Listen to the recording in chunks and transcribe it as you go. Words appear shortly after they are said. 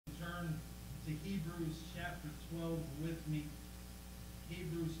to Hebrews chapter 12 with me.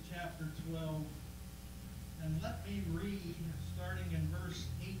 Hebrews chapter 12. And let me read, starting in verse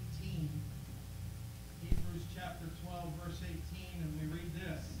 18. Hebrews chapter 12, verse 18, and we read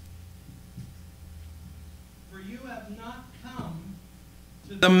this. For you have not come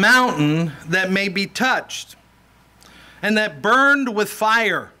to the mountain that may be touched, and that burned with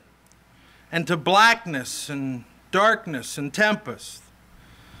fire, and to blackness and darkness and tempest,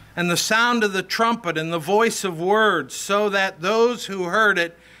 and the sound of the trumpet and the voice of words, so that those who heard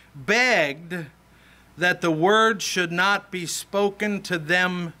it begged that the word should not be spoken to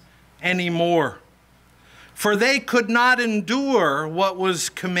them anymore. For they could not endure what was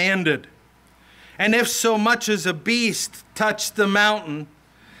commanded. And if so much as a beast touch the mountain,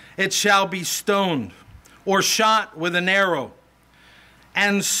 it shall be stoned, or shot with an arrow.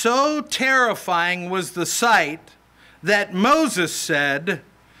 And so terrifying was the sight that Moses said,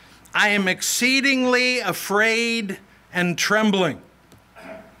 I am exceedingly afraid and trembling.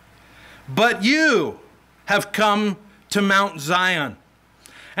 But you have come to Mount Zion,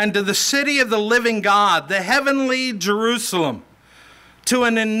 and to the city of the living God, the heavenly Jerusalem, to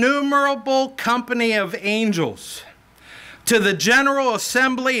an innumerable company of angels, to the general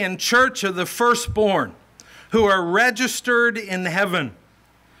assembly and church of the firstborn, who are registered in heaven,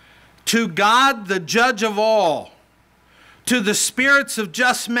 to God the judge of all, to the spirits of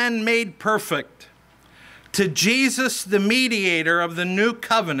just men made perfect, to Jesus the mediator of the new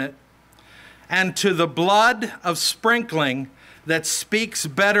covenant, and to the blood of sprinkling that speaks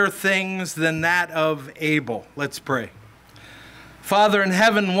better things than that of Abel. Let's pray. Father in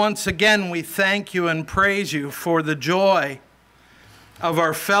heaven, once again we thank you and praise you for the joy of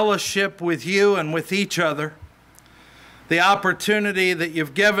our fellowship with you and with each other, the opportunity that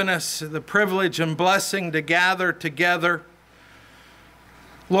you've given us, the privilege and blessing to gather together,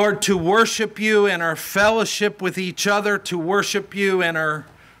 Lord, to worship you in our fellowship with each other, to worship you in our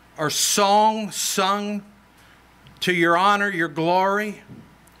song sung to your honor, your glory,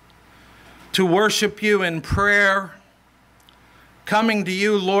 to worship you in prayer, coming to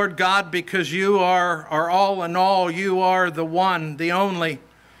you, Lord God, because you are our all in all. You are the one, the only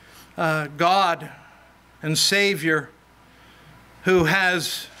God and Savior who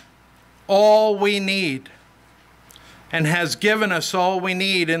has all we need and has given us all we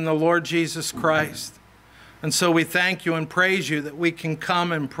need in the Lord Jesus Christ. And so we thank you and praise you that we can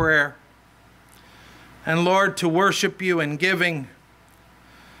come in prayer. And Lord, to worship you in giving.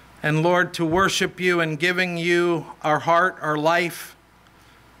 And Lord, to worship you in giving you our heart, our life,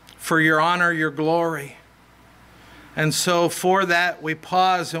 for your honor, your glory. And so for that, we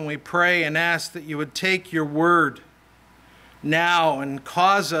pause and we pray and ask that you would take your word now and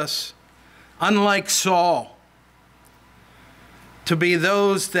cause us, unlike Saul, to be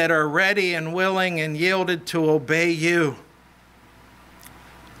those that are ready and willing and yielded to obey you,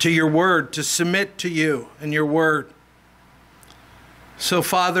 to your word, to submit to you and your word. So,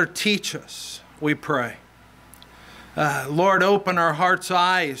 Father, teach us, we pray. Lord, open our hearts'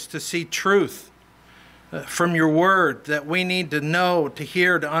 eyes to see truth from your word that we need to know, to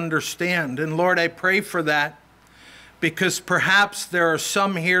hear, to understand. And Lord, I pray for that because perhaps there are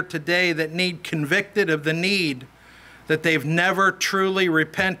some here today that need convicted of the need that they've never truly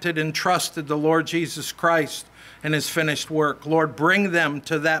repented and trusted the Lord Jesus Christ and his finished work. Lord, bring them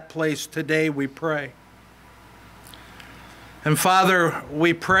to that place today, we pray. And Father,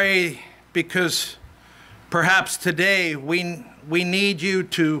 we pray because perhaps today we need you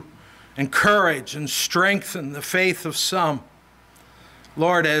to encourage and strengthen the faith of some.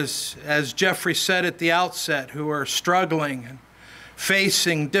 Lord, as Jeffrey said at the outset, who are struggling and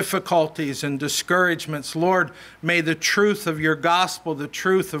facing difficulties and discouragements, Lord, may the truth of your gospel, the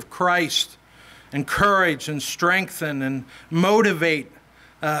truth of Christ, encourage and strengthen and motivate,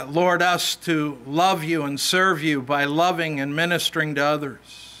 Lord, us to love you and serve you by loving and ministering to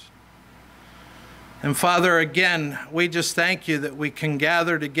others. And Father, again, we just thank you that we can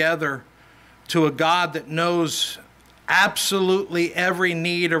gather together to a God that knows absolutely every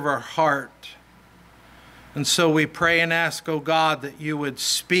need of our heart. And so we pray and ask, oh God, that you would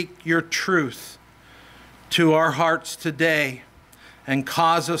speak your truth to our hearts today and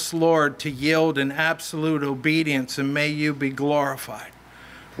cause us, Lord, to yield in absolute obedience, and may you be glorified.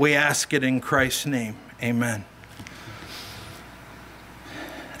 We ask it in Christ's name. Amen.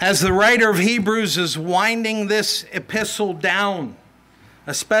 As the writer of Hebrews is winding this epistle down,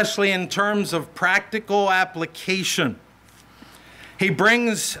 especially in terms of practical application, he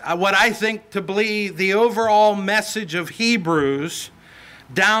brings what I think to be the overall message of Hebrews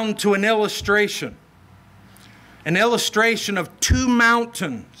down to an illustration of two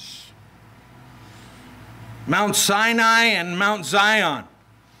mountains Mount Sinai and Mount Zion.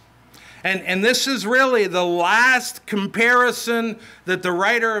 And this is really the last comparison that the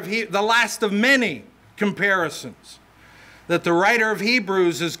writer of the last of many comparisons that the writer of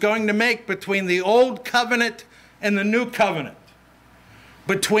Hebrews is going to make between the old covenant and the new covenant,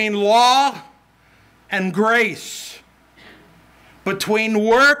 between law and grace, between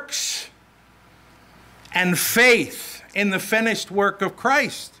works and faith in the finished work of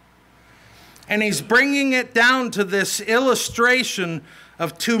Christ. And he's bringing it down to this illustration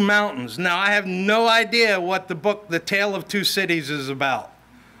of two mountains. Now, I have no idea what the book, The Tale of Two Cities, is about.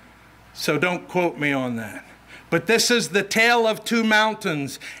 So don't quote me on that. But this is the tale of two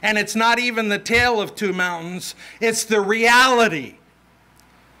mountains. And it's not even the tale of two mountains. It's the reality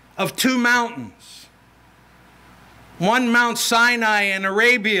of two mountains. One, Mount Sinai in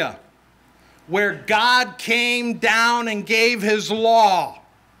Arabia, where God came down and gave his law.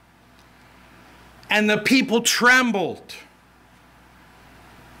 And the people trembled.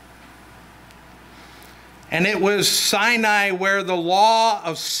 And it was Sinai where the law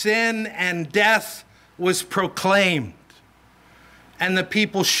of sin and death was proclaimed. And the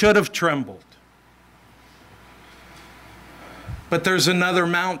people should have trembled. But there's another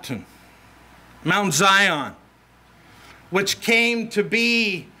mountain, Mount Zion, which came to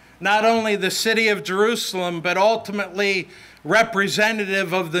be not only the city of Jerusalem, but ultimately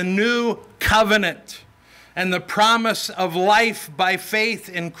representative of the new covenant and the promise of life by faith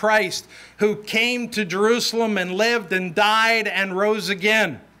in Christ, who came to Jerusalem and lived and died and rose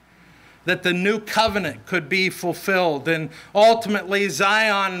again, that the new covenant could be fulfilled. And ultimately,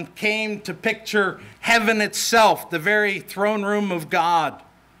 Zion came to picture heaven itself, the very throne room of God.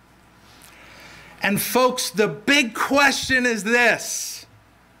 And folks, the big question is this: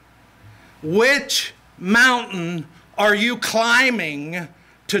 which mountain are you climbing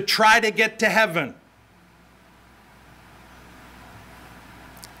to try to get to heaven?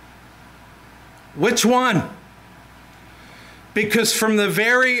 Which one? Because from the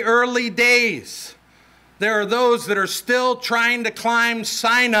very early days, there are those that are still trying to climb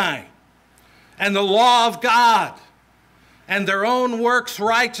Sinai and the law of God and their own works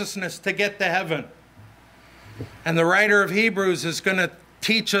righteousness to get to heaven. And the writer of Hebrews is going to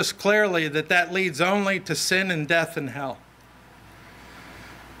teach us clearly that that leads only to sin and death and hell.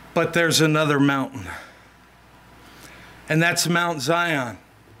 But there's another mountain, and that's Mount Zion,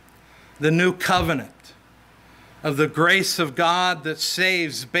 the new covenant of the grace of God that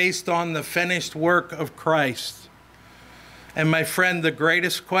saves based on the finished work of Christ. And my friend, the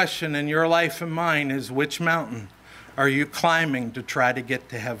greatest question in your life and mine is, which mountain are you climbing to try to get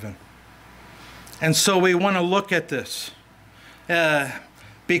to heaven? And so we want to look at this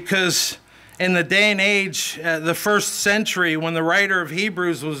because in the day and age, the first century, when the writer of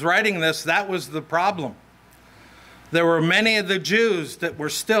Hebrews was writing this, that was the problem. There were many of the Jews that were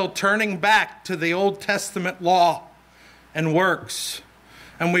still turning back to the Old Testament law and works.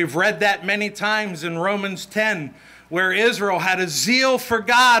 And we've read that many times in Romans 10, where Israel had a zeal for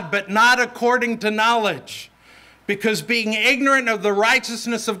God, but not according to knowledge. Because being ignorant of the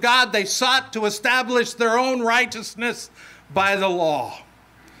righteousness of God, they sought to establish their own righteousness by the law.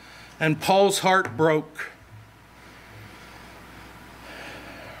 And Paul's heart broke.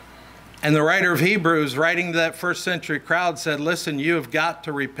 And the writer of Hebrews, writing to that first century crowd, said, listen, you have got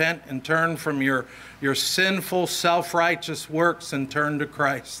to repent and turn from your sinful, self-righteous works and turn to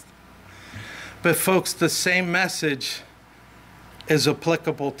Christ. But folks, the same message is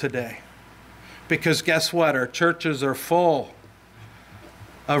applicable today. Because guess what? Our churches are full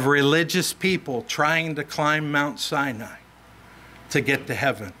of religious people trying to climb Mount Sinai to get to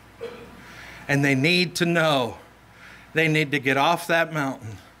heaven. And they need to know they need to get off that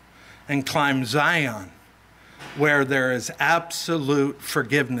mountain and climb Zion, where there is absolute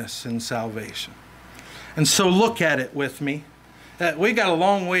forgiveness and salvation. And so look at it with me. We got a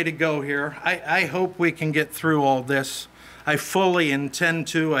long way to go here. I hope we can get through all this. I fully intend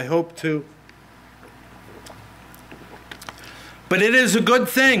to. I hope to. But it is a good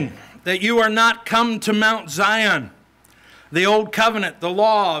thing that you are not come to Mount Zion, the old covenant, the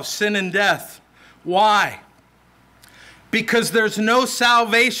law of sin and death. Why? Because there's no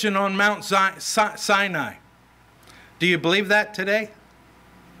salvation on Mount Sinai. Do you believe that today?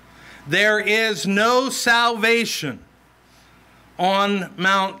 There is no salvation on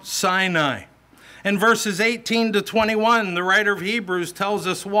Mount Sinai. In verses 18 to 21, the writer of Hebrews tells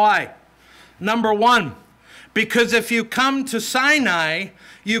us why. Number one, because if you come to Sinai,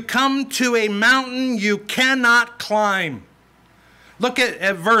 you come to a mountain you cannot climb. Look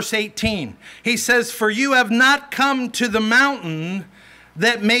at verse 18. He says, for you have not come to the mountain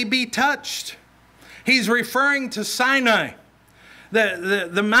that may be touched. He's referring to Sinai.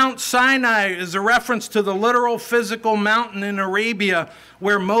 The Mount Sinai is a reference to the literal physical mountain in Arabia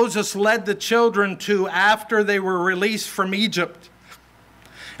where Moses led the children to after they were released from Egypt.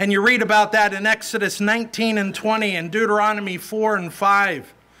 And you read about that in Exodus 19 and 20 and Deuteronomy 4 and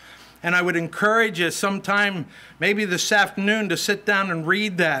 5. And I would encourage you sometime, maybe this afternoon, to sit down and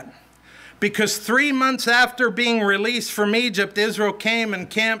read that. Because 3 months after being released from Egypt, Israel came and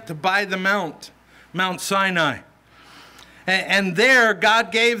camped by the Mount Sinai. And there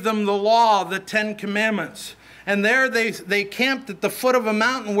God gave them the law, the 10 Commandments. And there they camped at the foot of a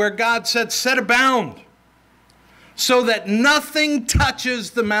mountain where God said, set a bound so that nothing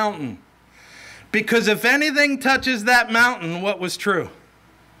touches the mountain. Because if anything touches that mountain, what was true?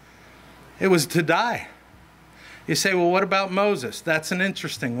 It was to die. You say, well, what about Moses? That's an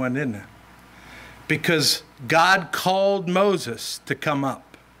interesting one, isn't it? Because God called Moses to come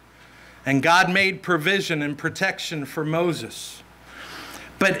up. And God made provision and protection for Moses.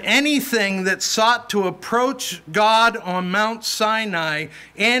 But anything that sought to approach God on Mount Sinai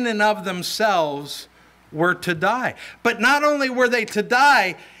in and of themselves were to die. But not only were they to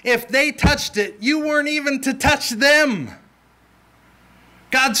die, if they touched it, you weren't even to touch them.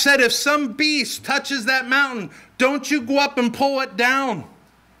 God said, if some beast touches that mountain, don't you go up and pull it down.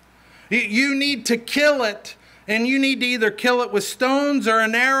 You need to kill it, and you need to either kill it with stones or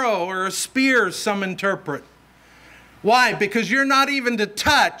an arrow or a spear, some interpret. Why? Because you're not even to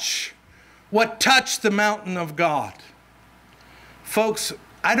touch what touched the mountain of God. Folks,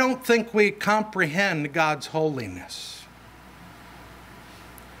 I don't think we comprehend God's holiness.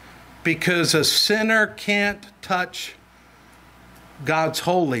 Because a sinner can't touch God's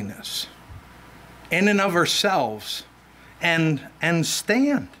holiness in and of ourselves and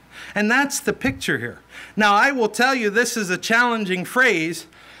stand. And that's the picture here. Now, I will tell you this is a challenging phrase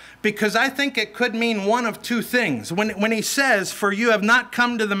because I think it could mean one of two things. When he says, for you have not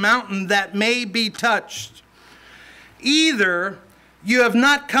come to the mountain that may be touched. Either you have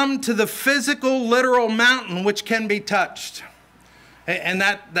not come to the physical, literal mountain which can be touched. And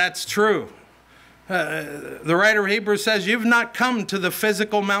that's true. The writer of Hebrews says, you've not come to the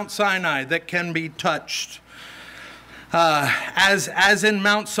physical Mount Sinai that can be touched. As in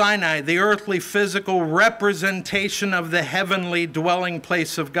Mount Sinai, the earthly physical representation of the heavenly dwelling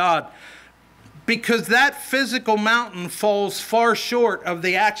place of God. Because that physical mountain falls far short of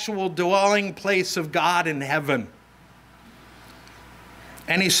the actual dwelling place of God in heaven.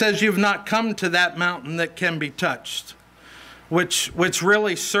 And he says, you've not come to that mountain that can be touched. Which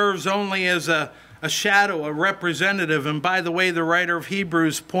really serves only as a shadow, a representative. And by the way, the writer of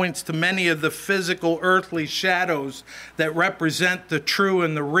Hebrews points to many of the physical earthly shadows that represent the true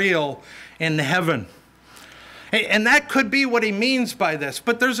and the real in heaven. And that could be what he means by this.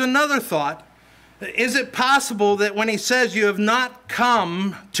 But there's another thought. Is it possible that when he says you have not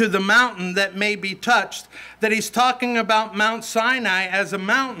come to the mountain that may be touched, that he's talking about Mount Sinai as a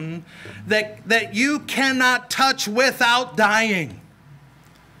mountain that you cannot touch without dying?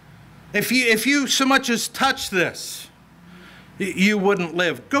 If you so much as touch this, you wouldn't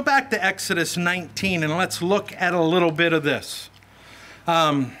live. Go back to Exodus 19 and let's look at a little bit of this.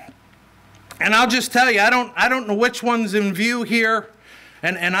 And I'll just tell you, I don't know which one's in view here.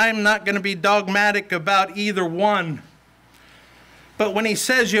 And I'm not going to be dogmatic about either one. But when he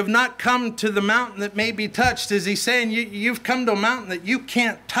says you have not come to the mountain that may be touched, is he saying you've come to a mountain that you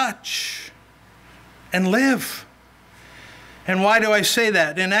can't touch and live? And why do I say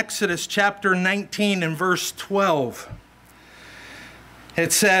that? In Exodus chapter 19 and verse 12,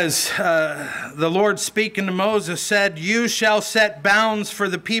 it says, the Lord speaking to Moses said, you shall set bounds for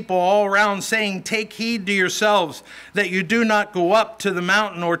the people all around, saying, take heed to yourselves that you do not go up to the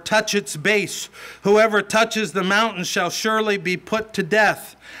mountain or touch its base. Whoever touches the mountain shall surely be put to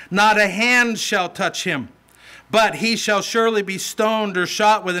death. Not a hand shall touch him, but he shall surely be stoned or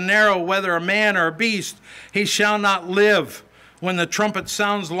shot with an arrow, whether a man or a beast. He shall not live. When the trumpet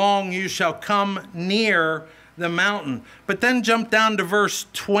sounds long, you shall come near the mountain. But then jump down to verse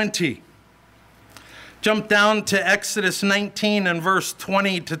 20. Jump down to Exodus 19 and verse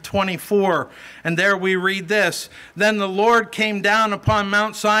 20 to 24. And there we read this. Then the Lord came down upon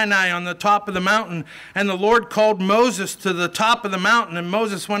Mount Sinai on the top of the mountain. And the Lord called Moses to the top of the mountain. And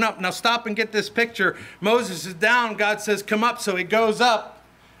Moses went up. Now stop and get this picture. Moses is down. God says, come up. So he goes up.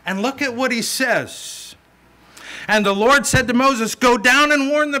 And look at what he says. And the Lord said to Moses, go down and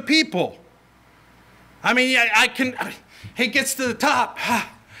warn the people. I mean, he gets to the top.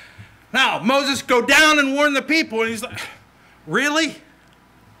 Now, Moses, go down and warn the people. And he's like, really?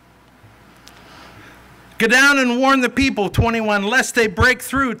 Go down and warn the people, 21, lest they break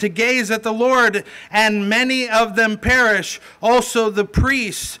through to gaze at the Lord, and many of them perish. Also the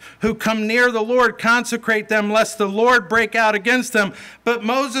priests who come near the Lord, consecrate them, lest the Lord break out against them. But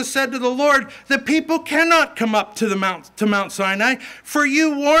Moses said to the Lord, the people cannot come up to Mount Sinai, for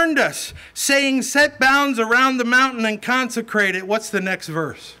you warned us, saying, set bounds around the mountain and consecrate it. What's the next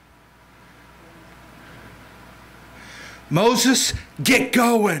verse? Moses, get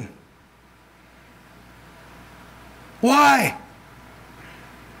going. Why?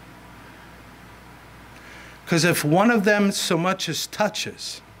 Because if one of them so much as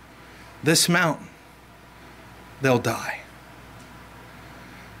touches this mountain, they'll die.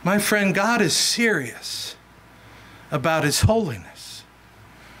 My friend, God is serious about his holiness.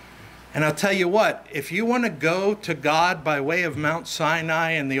 And I'll tell you what, if you want to go to God by way of Mount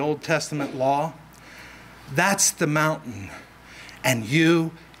Sinai in the Old Testament law, that's the mountain, and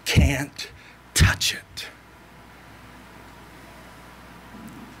you can't touch it.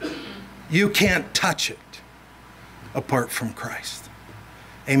 You can't touch it apart from Christ.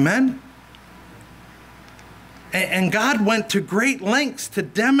 Amen? And God went to great lengths to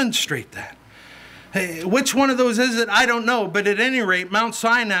demonstrate that. Hey, which one of those is it? I don't know. But at any rate, Mount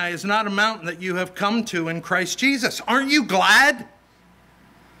Sinai is not a mountain that you have come to in Christ Jesus. Aren't you glad?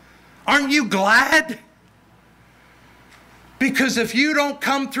 Aren't you glad? Because if you don't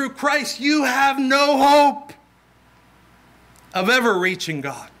come through Christ, you have no hope of ever reaching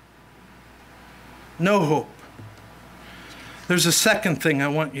God. No hope. There's a second thing I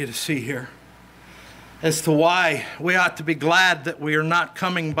want you to see here as to why we ought to be glad that we are not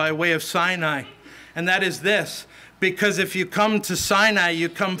coming by way of Sinai. And that is this: because if you come to Sinai, you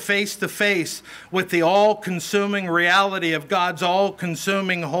come face to face with the all-consuming reality of God's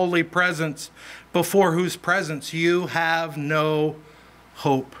all-consuming holy presence, before whose presence you have no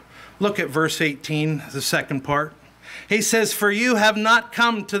hope. Look at verse 18, the second part. He says, for you have not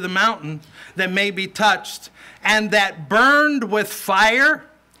come to the mountain that may be touched, and that burned with fire,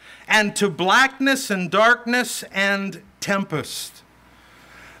 and to blackness and darkness and tempest.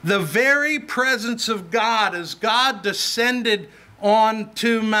 The very presence of God, as God descended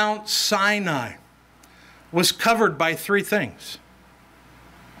onto Mount Sinai, was covered by three things.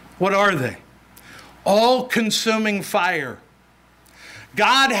 What are they? All-consuming fire.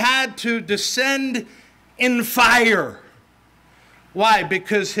 God had to descend in fire. Why?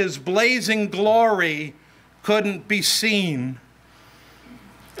 Because his blazing glory couldn't be seen,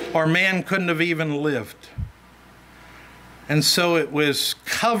 or man couldn't have even lived. And so it was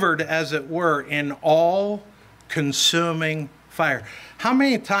covered, as it were, in all-consuming fire. How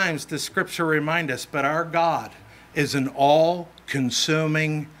many times does Scripture remind us, but our God is an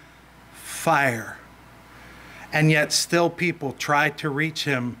all-consuming fire? And yet still people try to reach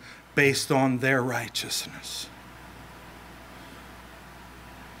him based on their righteousness.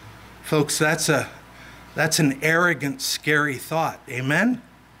 Folks, that's an arrogant, scary thought. Amen?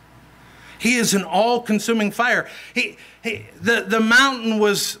 He is an all-consuming fire. The mountain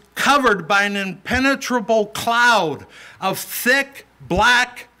was covered by an impenetrable cloud of thick,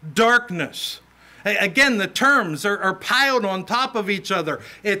 black darkness. Again, the terms are piled on top of each other.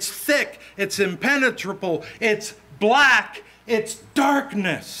 It's thick, it's impenetrable, it's black, it's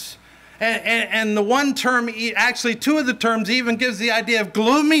darkness. And the one term, actually two of the terms, even gives the idea of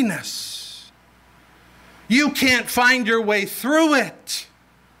gloominess. You can't find your way through it.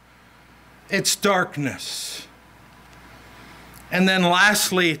 It's darkness. And then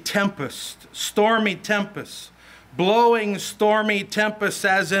lastly, tempest, stormy tempest, blowing stormy tempest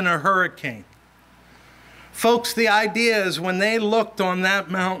as in a hurricane. Folks, the idea is when they looked on that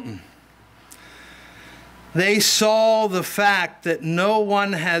mountain, they saw the fact that no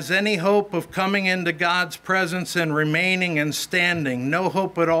one has any hope of coming into God's presence and remaining and standing. No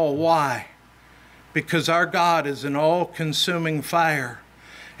hope at all. Why? Because our God is an all-consuming fire,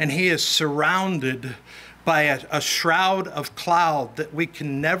 and he is surrounded by a shroud of cloud that we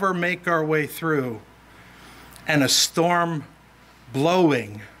can never make our way through, and a storm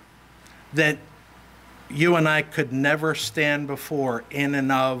blowing that you and I could never stand before in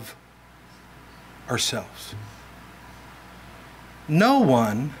and of ourselves. No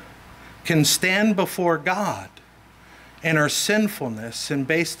one can stand before God in our sinfulness and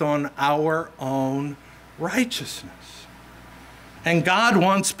based on our own righteousness. And God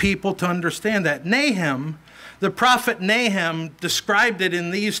wants people to understand that. Nahum, the prophet Nahum, described it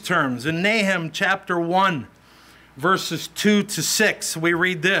in these terms. In Nahum chapter 1, verses 2 to 6, we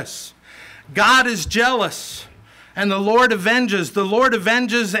read this: God is jealous, and the Lord avenges. The Lord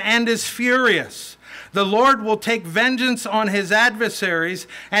avenges and is furious. The Lord will take vengeance on his adversaries,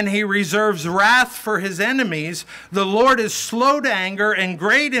 and he reserves wrath for his enemies. The Lord is slow to anger and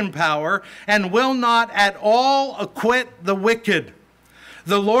great in power, and will not at all acquit the wicked.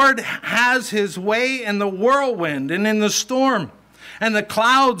 The Lord has his way in the whirlwind and in the storm, and the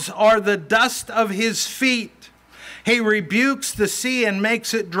clouds are the dust of his feet. He rebukes the sea and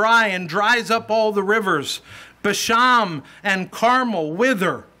makes it dry, and dries up all the rivers. Bashan and Carmel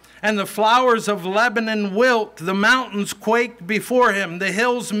wither, and the flowers of Lebanon wilt. The mountains quake before him, the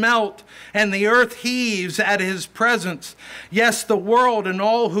hills melt, and the earth heaves at his presence. Yes, the world and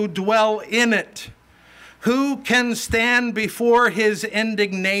all who dwell in it. Who can stand before his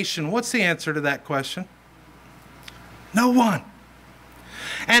indignation? What's the answer to that question? No one.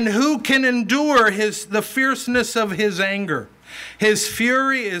 And who can endure the fierceness of his anger? His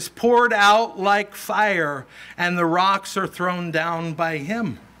fury is poured out like fire, and the rocks are thrown down by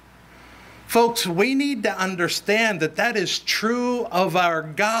him. Folks, we need to understand that that is true of our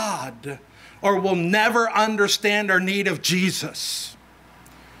God, or we'll never understand our need of Jesus.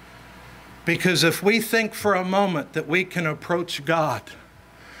 Because if we think for a moment that we can approach God,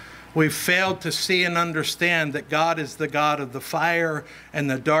 we've failed to see and understand that God is the God of the fire and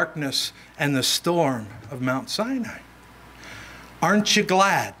the darkness and the storm of Mount Sinai. Aren't you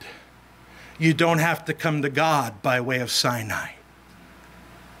glad you don't have to come to God by way of Sinai?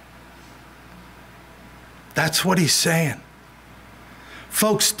 That's what he's saying.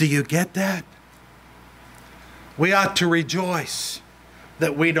 Folks, do you get that? We ought to rejoice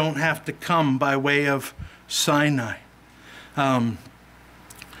that we don't have to come by way of Sinai.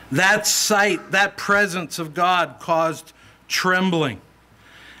 That sight, that presence of God caused trembling.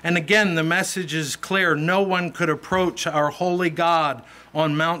 And again, the message is clear. No one could approach our holy God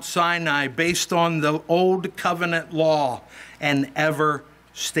on Mount Sinai based on the old covenant law and ever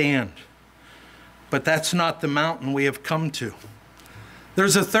stand. But that's not the mountain we have come to.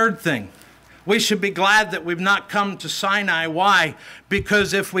 There's a third thing. We should be glad that we've not come to Sinai. Why?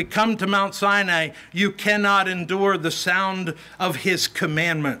 Because if we come to Mount Sinai, you cannot endure the sound of his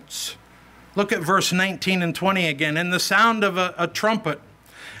commandments. Look at verse 19 and 20 again. And the sound of a trumpet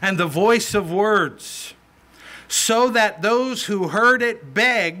and the voice of words, so that those who heard it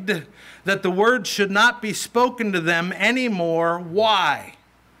begged that the word should not be spoken to them anymore. Why?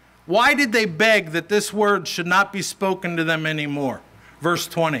 Why did they beg that this word should not be spoken to them anymore? Verse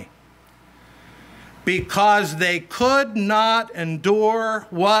 20. Because they could not endure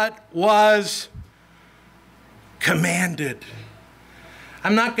what was commanded.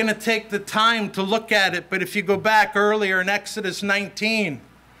 I'm not going to take the time to look at it, but if you go back earlier in Exodus 19,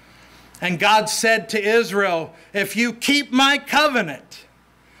 and God said to Israel, if you keep my covenant,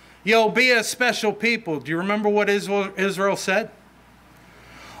 you'll be a special people. Do you remember what Israel said?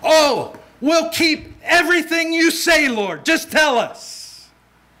 Oh, we'll keep everything you say, Lord. Just tell us.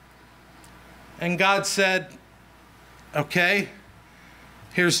 And God said, okay,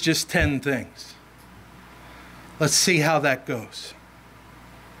 here's just 10 things. Let's see how that goes.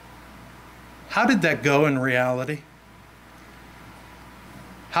 How did that go in reality?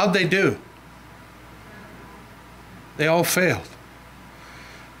 How'd they do? They all failed.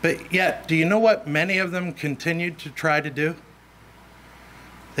 But yet, do you know what many of them continued to try to do?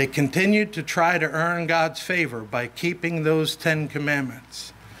 They continued to try to earn God's favor by keeping those 10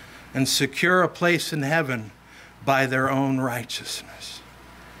 commandments and secure a place in heaven by their own righteousness.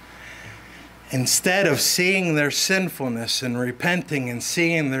 Instead of seeing their sinfulness and repenting and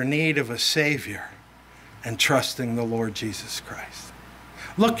seeing their need of a Savior and trusting the Lord Jesus Christ.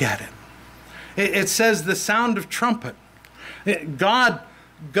 Look at it. It says the sound of trumpet. God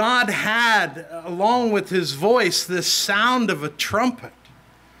had, along with his voice, this sound of a trumpet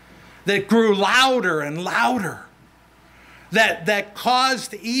that grew louder and louder. That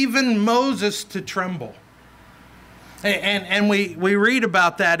caused even Moses to tremble. And we read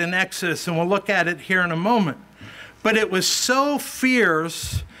about that in Exodus, and we'll look at it here in a moment. But it was so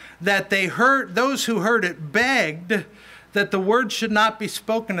fierce that those who heard it begged that the word should not be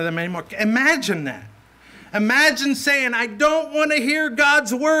spoken to them anymore. Imagine that. Imagine saying, I don't want to hear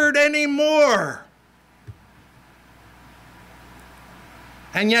God's word anymore.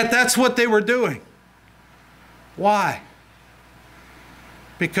 And yet that's what they were doing. Why?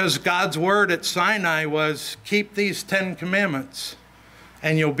 Because God's word at Sinai was, keep these 10 commandments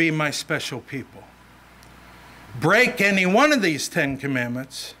and you'll be my special people. Break any one of these 10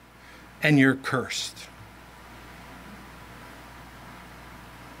 commandments and you're cursed.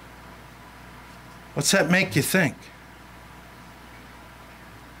 What's that make you think?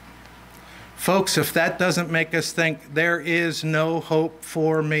 Folks, if that doesn't make us think there is no hope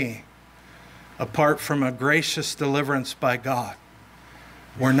for me, apart from a gracious deliverance by God,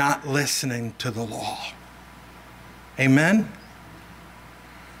 we're not listening to the law. Amen?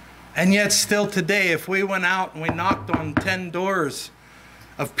 And yet still today, if we went out and we knocked on 10 doors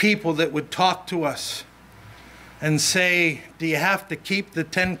of people that would talk to us and say, do you have to keep the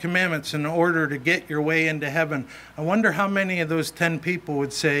 10 commandments in order to get your way into heaven? I wonder how many of those 10 people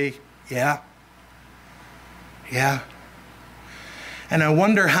would say, yeah. Yeah. And I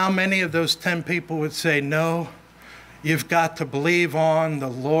wonder how many of those 10 people would say, no, you've got to believe on the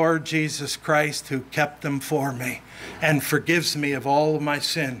Lord Jesus Christ who kept them for me and forgives me of all of my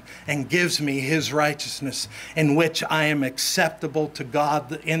sin and gives me his righteousness in which I am acceptable to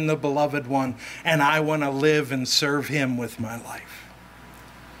God in the beloved one, and I want to live and serve him with my life.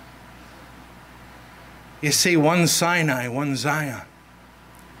 You see, one Sinai, one Zion.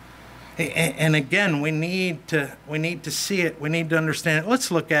 And again, we need to see it. We need to understand it. Let's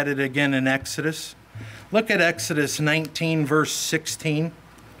look at it again in Exodus. Look at Exodus 19, verse 16.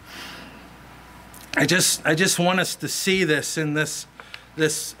 I just want us to see this in this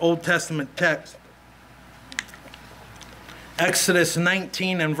Old Testament text. Exodus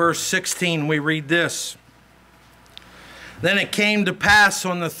 19 and verse 16, we read this. Then it came to pass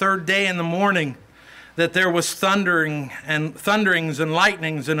on the third day in the morning that there was thunderings and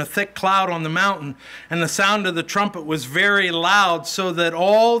lightnings and a thick cloud on the mountain, and the sound of the trumpet was very loud, so that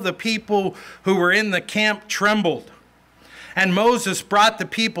all the people who were in the camp trembled. And Moses brought the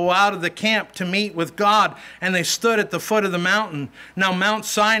people out of the camp to meet with God, and they stood at the foot of the mountain. Now Mount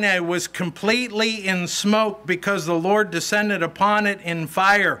Sinai was completely in smoke, because the Lord descended upon it in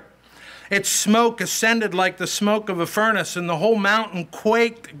fire. Its smoke ascended like the smoke of a furnace, and the whole mountain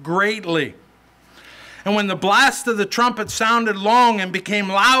quaked greatly. And when the blast of the trumpet sounded long and became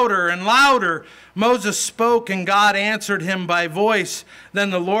louder and louder, Moses spoke, and God answered him by voice.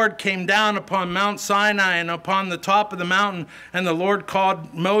 Then the Lord came down upon Mount Sinai and upon the top of the mountain, and the Lord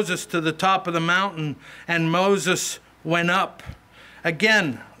called Moses to the top of the mountain, and Moses went up.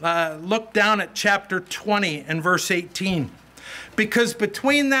 Again, look down at chapter 20 and verse 18. Because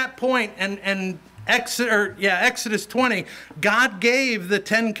between that point and Exodus 20, God gave the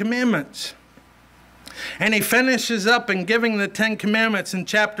 10 commandments. And he finishes up in giving the 10 commandments in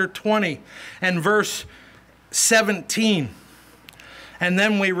chapter 20 and verse 17. And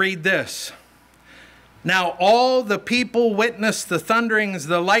then we read this. Now all the people witnessed the thunderings,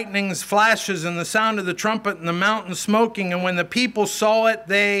 the lightnings, flashes, and the sound of the trumpet, and the mountain smoking. And when the people saw it,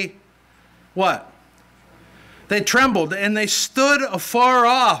 they, what? They trembled, and they stood afar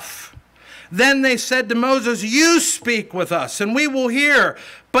off. Then they said to Moses, you speak with us, and we will hear.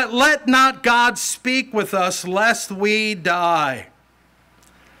 But let not God speak with us, lest we die.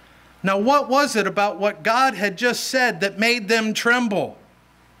 Now, what was it about what God had just said that made them tremble?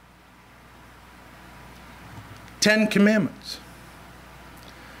 10 commandments.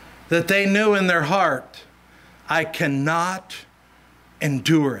 That they knew in their heart, I cannot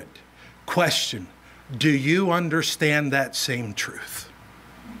endure it. Question, do you understand that same truth?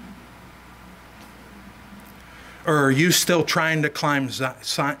 Or are you still trying to climb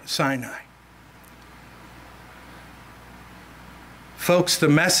Sinai? Folks, the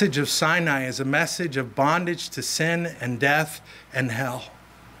message of Sinai is a message of bondage to sin and death and hell.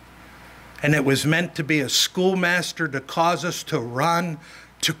 And it was meant to be a schoolmaster to cause us to run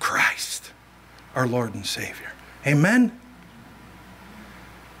to Christ, our Lord and Savior. Amen?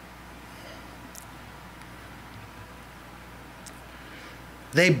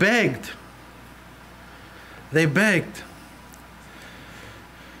 They begged. They begged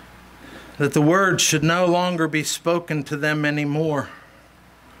that the word should no longer be spoken to them anymore.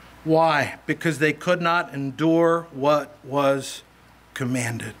 Why? Because they could not endure what was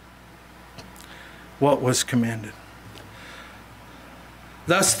commanded. What was commanded.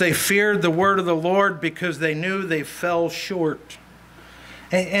 Thus they feared the word of the Lord, because they knew they fell short.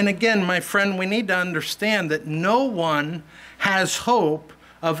 And again, my friend, we need to understand that no one has hope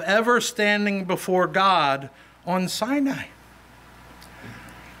of ever standing before God on Sinai.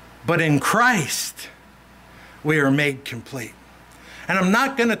 But in Christ, we are made complete. And I'm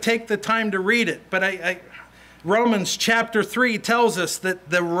not going to take the time to read it, but Romans chapter 3 tells us that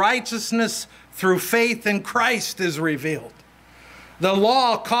the righteousness through faith in Christ is revealed. The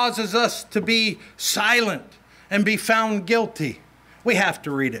law causes us to be silent and be found guilty. We have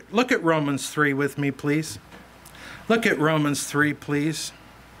to read it. Look at Romans 3 with me, please. Look at Romans 3, please.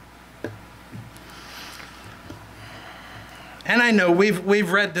 And I know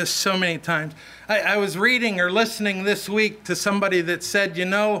we've read this so many times. I was reading or listening this week to somebody that said, you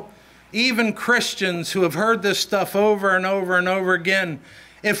know, even Christians who have heard this stuff over and over and over again,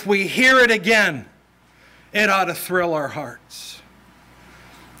 if we hear it again, it ought to thrill our hearts.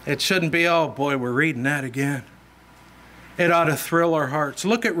 It shouldn't be, oh boy, we're reading that again. It ought to thrill our hearts.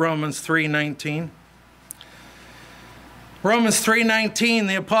 Look at Romans 3:19. Romans 3:19,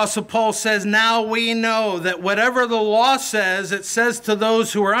 the Apostle Paul says, now we know that whatever the law says, it says to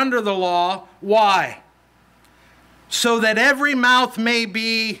those who are under the law. Why? So that every mouth may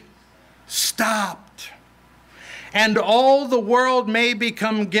be stopped, and all the world may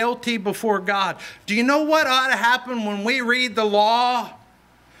become guilty before God. Do you know what ought to happen when we read the law?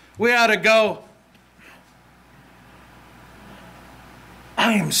 We ought to go,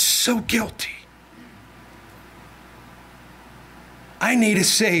 I am so guilty. I need a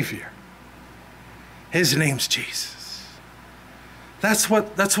Savior. His name's Jesus. That's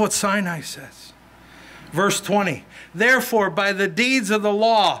what Sinai says. Verse 20. Therefore, by the deeds of the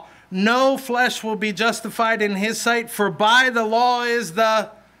law, no flesh will be justified in his sight, for by the law is the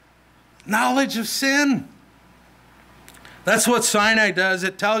knowledge of sin. That's what Sinai does.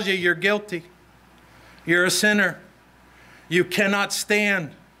 It tells you you're guilty. You're a sinner. You cannot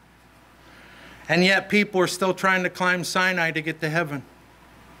stand. And yet people are still trying to climb Sinai to get to heaven.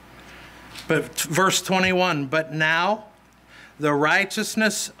 But verse 21, but now the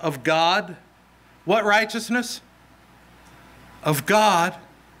righteousness of God, what righteousness? Of God,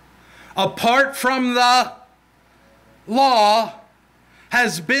 apart from the law,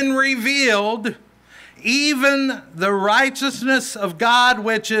 has been revealed, even the righteousness of God,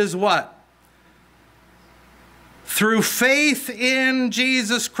 which is what? Through faith in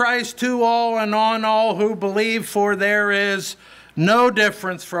Jesus Christ to all and on all who believe, for there is no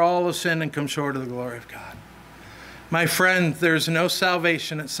difference, for all have sinned and come short of the glory of God. My friend, there's no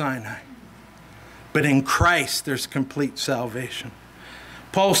salvation at Sinai, but in Christ there's complete salvation.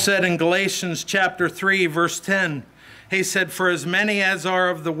 Paul said in Galatians chapter 3, verse 10, he said, for as many as are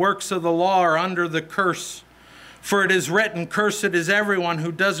of the works of the law are under the curse. For it is written, cursed is everyone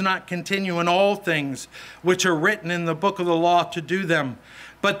who does not continue in all things which are written in the book of the law to do them.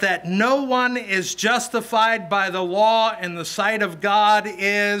 But that no one is justified by the law in the sight of God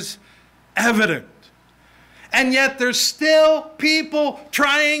is evident. And yet there's still people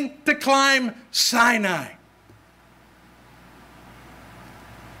trying to climb Sinai.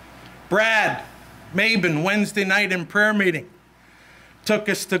 Brad Maben, Wednesday night in prayer meeting, took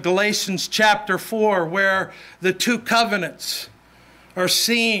us to Galatians chapter 4, where the two covenants are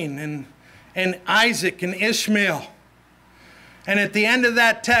seen in Isaac and Ishmael. And at the end of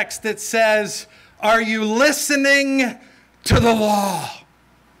that text it says, are you listening to the law?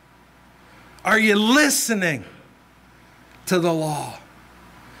 Are you listening to the law?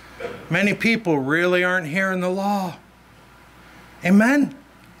 Many people really aren't hearing the law. Amen?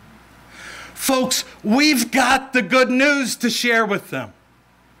 Folks, we've got the good news to share with them.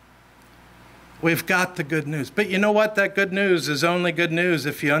 We've got the good news. But you know what? That good news is only good news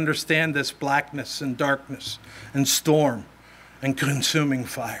if you understand this blackness and darkness and storm and consuming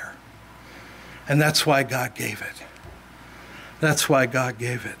fire. And that's why God gave it. That's why God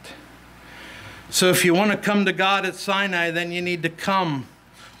gave it. So if you want to come to God at Sinai, then you need to come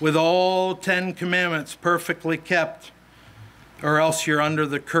with all 10 commandments perfectly kept, or else you're under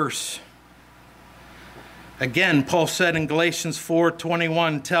the curse. Again, Paul said in Galatians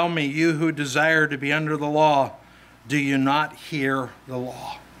 4:21, tell me, you who desire to be under the law, do you not hear the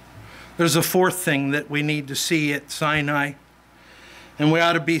law? There's a fourth thing that we need to see at Sinai. And we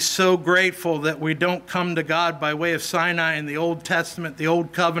ought to be so grateful that we don't come to God by way of Sinai in the Old Testament, the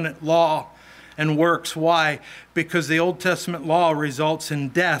Old Covenant law and works. Why? Because the Old Testament law results in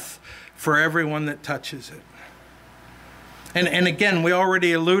death for everyone that touches it. And again, we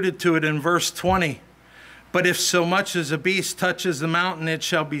already alluded to it in verse 20. But if so much as a beast touches the mountain, it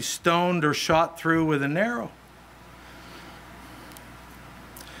shall be stoned or shot through with an arrow.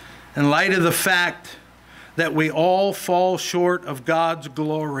 In light of the fact that we all fall short of God's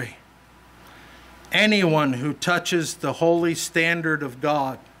glory, anyone who touches the holy standard of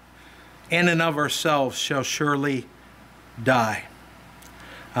God in and of ourselves shall surely die.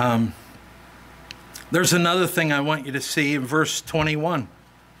 There's another thing I want you to see in verse 21.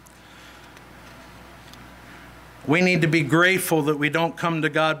 We need to be grateful that we don't come to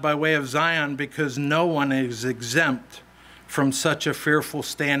God by way of Zion, because no one is exempt from such a fearful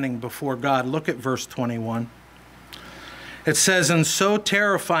standing before God. Look at verse 21. It says, and so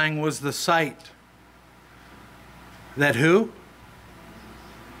terrifying was the sight that who?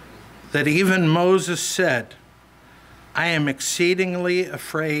 That even Moses said, I am exceedingly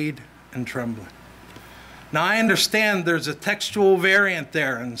afraid and trembling. Now, I understand there's a textual variant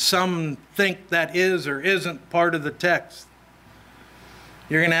there, and some think that is or isn't part of the text.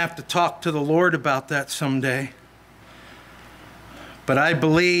 You're going to have to talk to the Lord about that someday. But I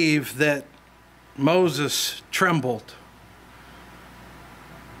believe that Moses trembled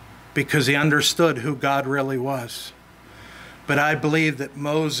because he understood who God really was. But I believe that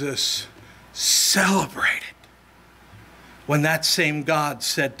Moses celebrated when that same God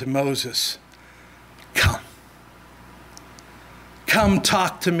said to Moses, "Come. Come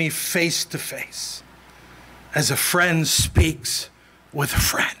talk to me face to face, as a friend speaks with a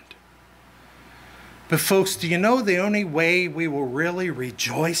friend." But folks, do you know the only way we will really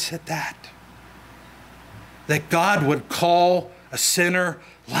rejoice at that? That God would call a sinner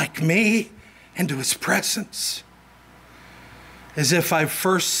like me into his presence? Is if I've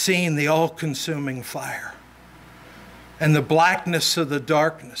first seen the all-consuming fire and the blackness of the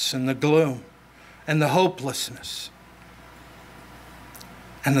darkness and the gloom and the hopelessness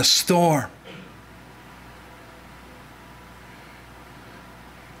and the storm.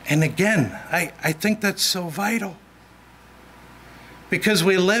 And again, I think that's so vital, because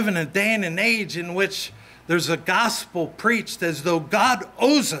we live in a day and an age in which there's a gospel preached as though God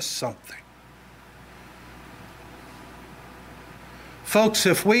owes us something. Folks,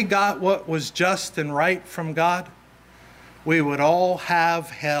 if we got what was just and right from God, we would all have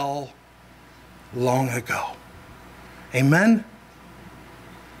hell long ago. Amen?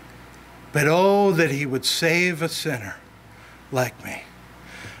 But oh, that he would save a sinner like me.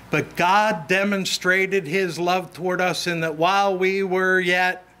 But God demonstrated his love toward us in that while we were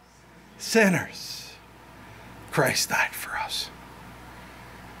yet sinners, Christ died for us.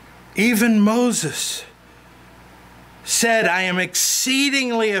 Even Moses said, "I am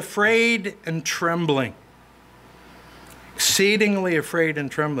exceedingly afraid and trembling." Exceedingly afraid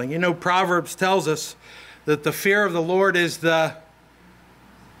and trembling. You know, Proverbs tells us that the fear of the Lord is the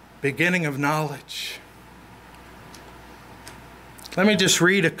beginning of knowledge. Let me just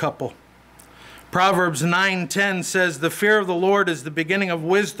read a couple. Proverbs 9:10 says, "The fear of the Lord is the beginning of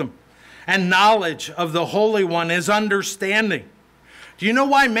wisdom, and knowledge of the Holy One is understanding." Do you know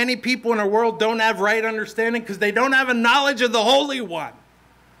why many people in our world don't have right understanding? Because they don't have a knowledge of the Holy One.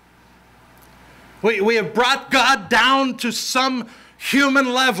 We have brought God down to some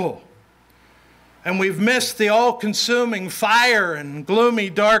human level, and we've missed the all-consuming fire and gloomy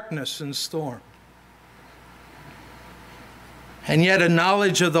darkness and storm. And yet a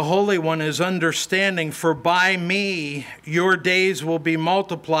knowledge of the Holy One is understanding. "For by me your days will be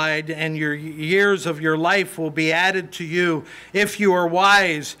multiplied, and your years of your life will be added to you. If you are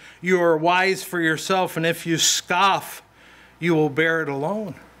wise for yourself, and if you scoff, you will bear it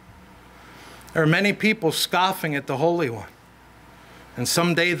alone." There are many people scoffing at the Holy One, and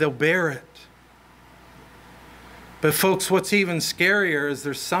someday they'll bear it. But folks, what's even scarier is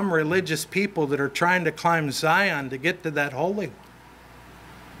there's some religious people that are trying to climb Zion to get to that Holy One.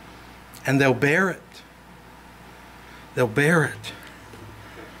 And they'll bear it. They'll bear it.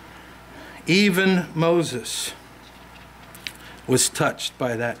 Even Moses was touched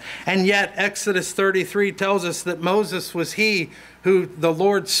by that. And yet Exodus 33 tells us that Moses was he who the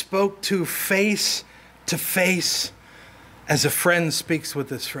Lord spoke to face as a friend speaks with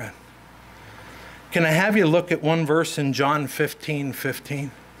his friend. Can I have you look at one verse in John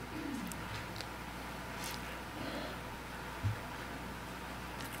 15:15?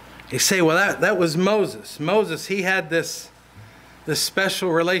 You say, well, that was Moses. Moses, he had this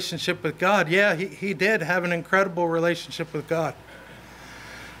special relationship with God. Yeah, he did have an incredible relationship with God.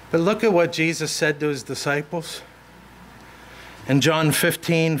 But look at what Jesus said to his disciples in John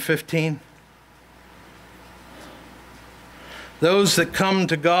 15:15. Those that come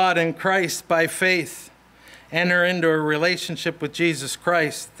to God in Christ by faith enter into a relationship with Jesus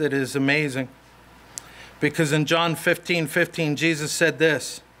Christ that is amazing. Because in John 15:15, Jesus said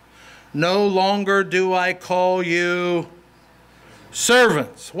this, "No longer do I call you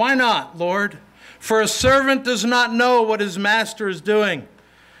servants." Why not, Lord? "For a servant does not know what his master is doing.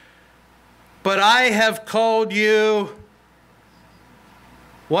 But I have called you,"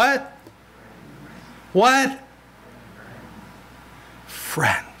 what? What?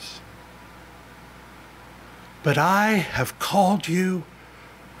 Friends. But I have called you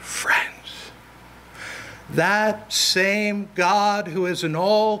friends. That same God who is an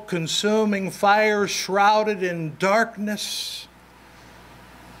all-consuming fire shrouded in darkness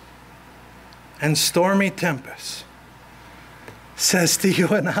and stormy tempests says to you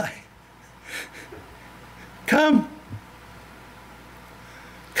and I, "Come.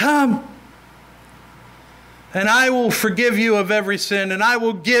 Come. And I will forgive you of every sin, and I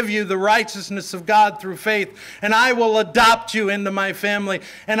will give you the righteousness of God through faith, and I will adopt you into my family,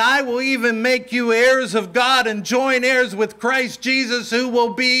 and I will even make you heirs of God and joint heirs with Christ Jesus, who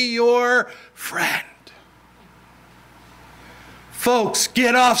will be your friend. Folks,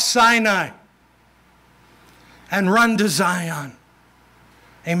 get off Sinai and run to Zion.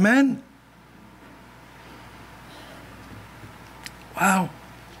 Amen? Wow.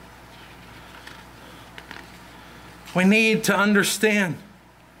 We need to understand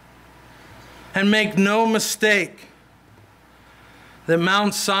and make no mistake that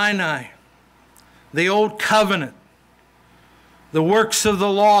Mount Sinai, the old covenant, the works of the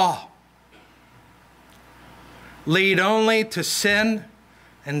law, lead only to sin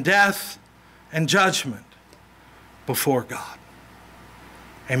and death and judgment before God.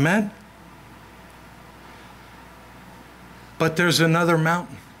 Amen? But there's another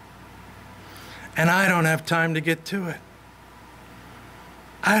mountain. And I don't have time to get to it.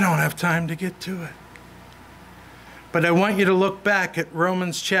 I don't have time to get to it. But I want you to look back at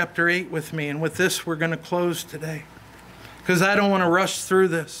Romans chapter 8 with me. And with this, we're going to close today, because I don't want to rush through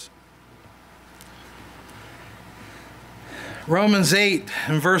this. Romans 8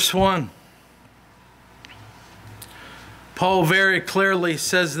 and verse 1. Paul very clearly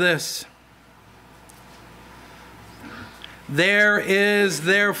says this. There is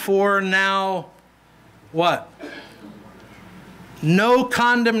therefore now what? No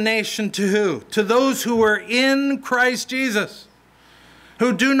condemnation to who? To those who are in Christ Jesus,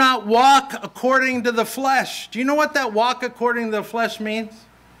 who do not walk according to the flesh. Do you know what that walk according to the flesh means?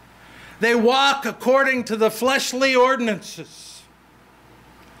 They walk according to the fleshly ordinances.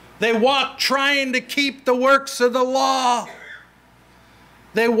 They walk trying to keep the works of the law.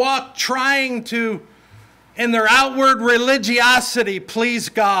 They walk trying to, in their outward religiosity, please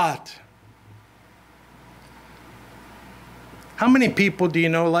God. How many people do you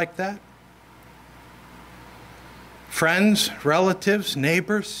know like that? Friends, relatives,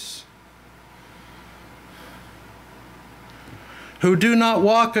 neighbors, who do not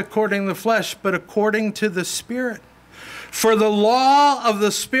walk according to the flesh, but according to the Spirit. For the law of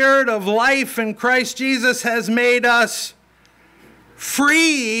the Spirit of life in Christ Jesus has made us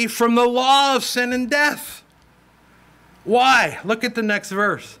free from the law of sin and death. Why? Look at the next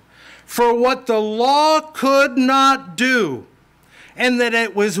verse. For what the law could not do, and that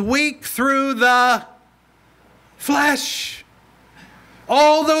it was weak through the flesh.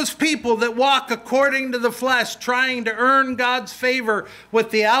 All those people that walk according to the flesh, trying to earn God's favor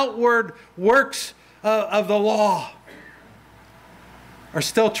with the outward works of the law, are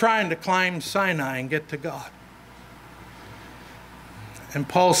still trying to climb Sinai and get to God. And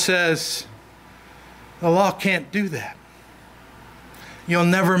Paul says, the law can't do that. You'll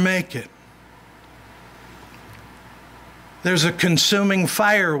never make it. There's a consuming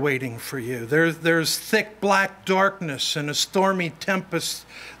fire waiting for you. There's thick black darkness and a stormy tempest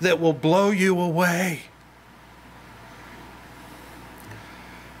that will blow you away.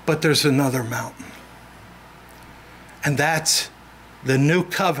 But there's another mountain. And that's the new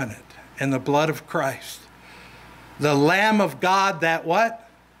covenant in the blood of Christ. The Lamb of God that what?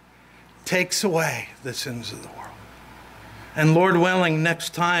 Takes away the sins of the world. And Lord willing,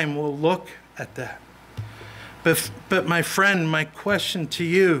 next time we'll look at that. But my friend, my question to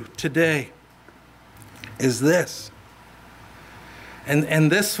you today is this.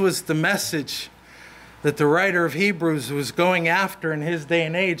 And this was the message that the writer of Hebrews was going after in his day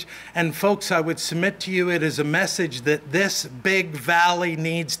and age. And folks, I would submit to you, it is a message that this big valley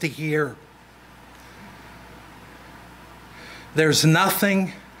needs to hear. There's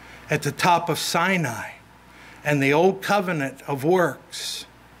nothing at the top of Sinai and the old covenant of works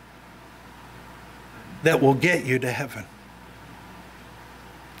that will get you to heaven.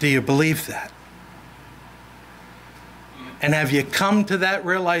 Do you believe that? And have you come to that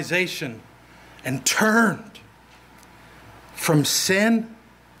realization and turned from sin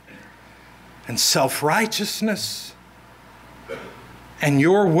and self-righteousness and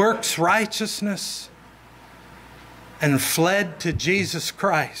your works righteousness and fled to Jesus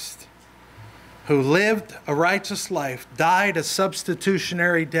Christ, who lived a righteous life, died a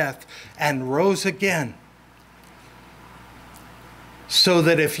substitutionary death, and rose again, so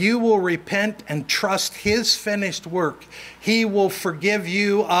that if you will repent and trust his finished work, he will forgive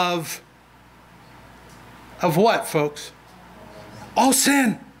you of what, folks? All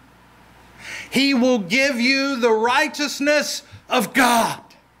sin. He will give you the righteousness of God,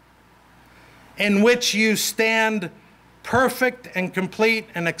 in which you stand perfect and complete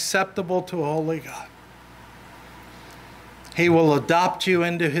and acceptable to a holy God. He will adopt you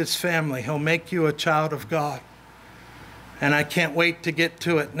into his family. He'll make you a child of God. And I can't wait to get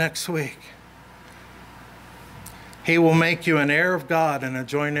to it next week. He will make you an heir of God and a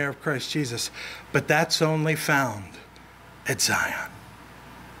joint heir of Christ Jesus. But that's only found at Zion.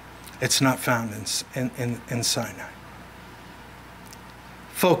 It's not found in Sinai.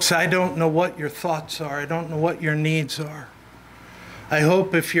 Folks, I don't know what your thoughts are. I don't know what your needs are. I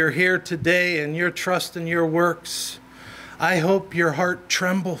hope if you're here today and you're trusting your works, I hope your heart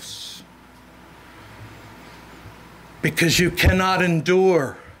trembles because you cannot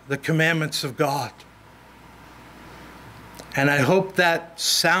endure the commandments of God. And I hope that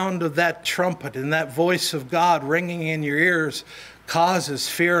sound of that trumpet and that voice of God ringing in your ears causes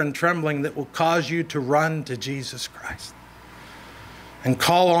fear and trembling that will cause you to run to Jesus Christ and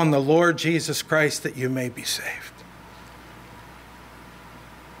call on the Lord Jesus Christ that you may be saved.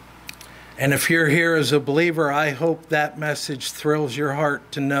 And if you're here as a believer, I hope that message thrills your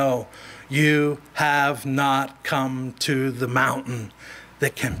heart to know you have not come to the mountain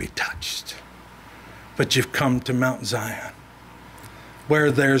that can be touched, but you've come to Mount Zion,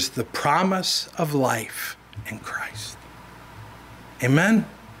 where there's the promise of life in Christ. Amen?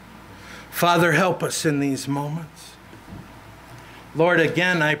 Father, help us in these moments. Lord,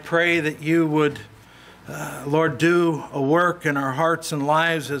 again, I pray that you would, Lord, do a work in our hearts and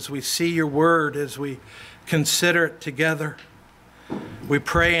lives as we see your word, as we consider it together. We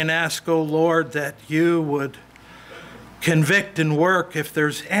pray and ask, O Lord, that you would convict and work if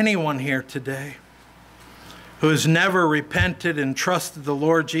there's anyone here today who has never repented and trusted the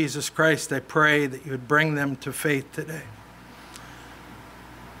Lord Jesus Christ. I pray that you would bring them to faith today.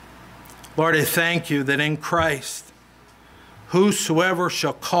 Lord, I thank you that in Christ, whosoever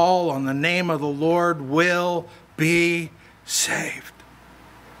shall call on the name of the Lord will be saved.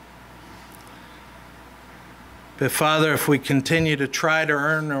 But Father, if we continue to try to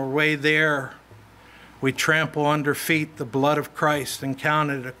earn our way there, we trample under feet the blood of Christ and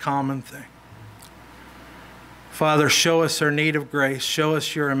count it a common thing. Father, show us our need of grace. Show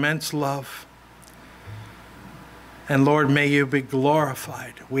us your immense love. And Lord, may you be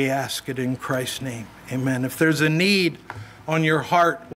glorified. We ask it in Christ's name. Amen. If there's a need on your heart,